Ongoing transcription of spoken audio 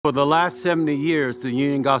For the last 70 years, the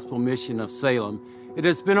Union Gospel Mission of Salem, it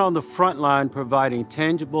has been on the front line providing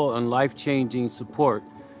tangible and life-changing support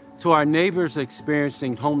to our neighbors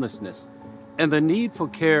experiencing homelessness, and the need for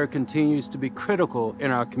care continues to be critical in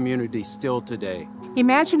our community still today.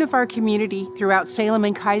 Imagine if our community throughout Salem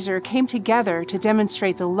and Kaiser came together to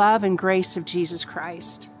demonstrate the love and grace of Jesus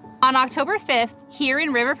Christ. On October 5th, here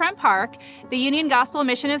in Riverfront Park, the Union Gospel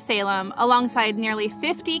Mission of Salem, alongside nearly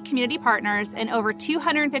 50 community partners and over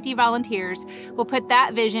 250 volunteers, will put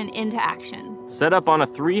that vision into action. Set up on a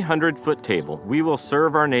 300-foot table, we will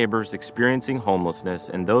serve our neighbors experiencing homelessness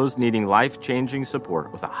and those needing life-changing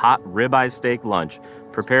support with a hot ribeye steak lunch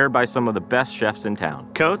prepared by some of the best chefs in town.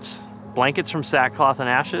 Coats, blankets from Sackcloth and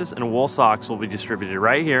Ashes, and wool socks will be distributed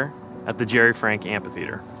right here at the Jerry Frank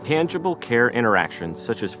Amphitheater. Tangible care interactions,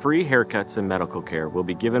 such as free haircuts and medical care, will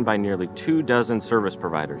be given by nearly 24 service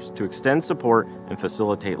providers to extend support and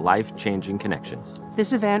facilitate life-changing connections.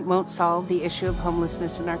 This event won't solve the issue of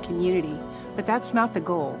homelessness in our community, but that's not the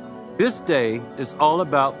goal. This day is all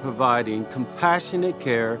about providing compassionate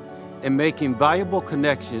care and making valuable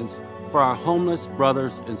connections for our homeless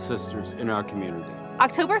brothers and sisters in our community.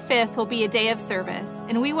 October 5th will be a day of service,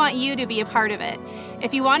 and we want you to be a part of it.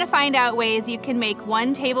 If you want to find out ways you can make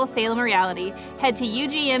One Table Salem a reality, head to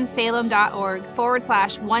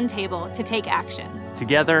ugmsalem.org/onetable to take action.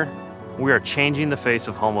 Together, we are changing the face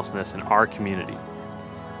of homelessness in our community.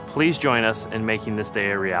 Please join us in making this day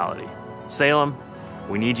a reality. Salem,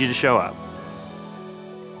 we need you to show up.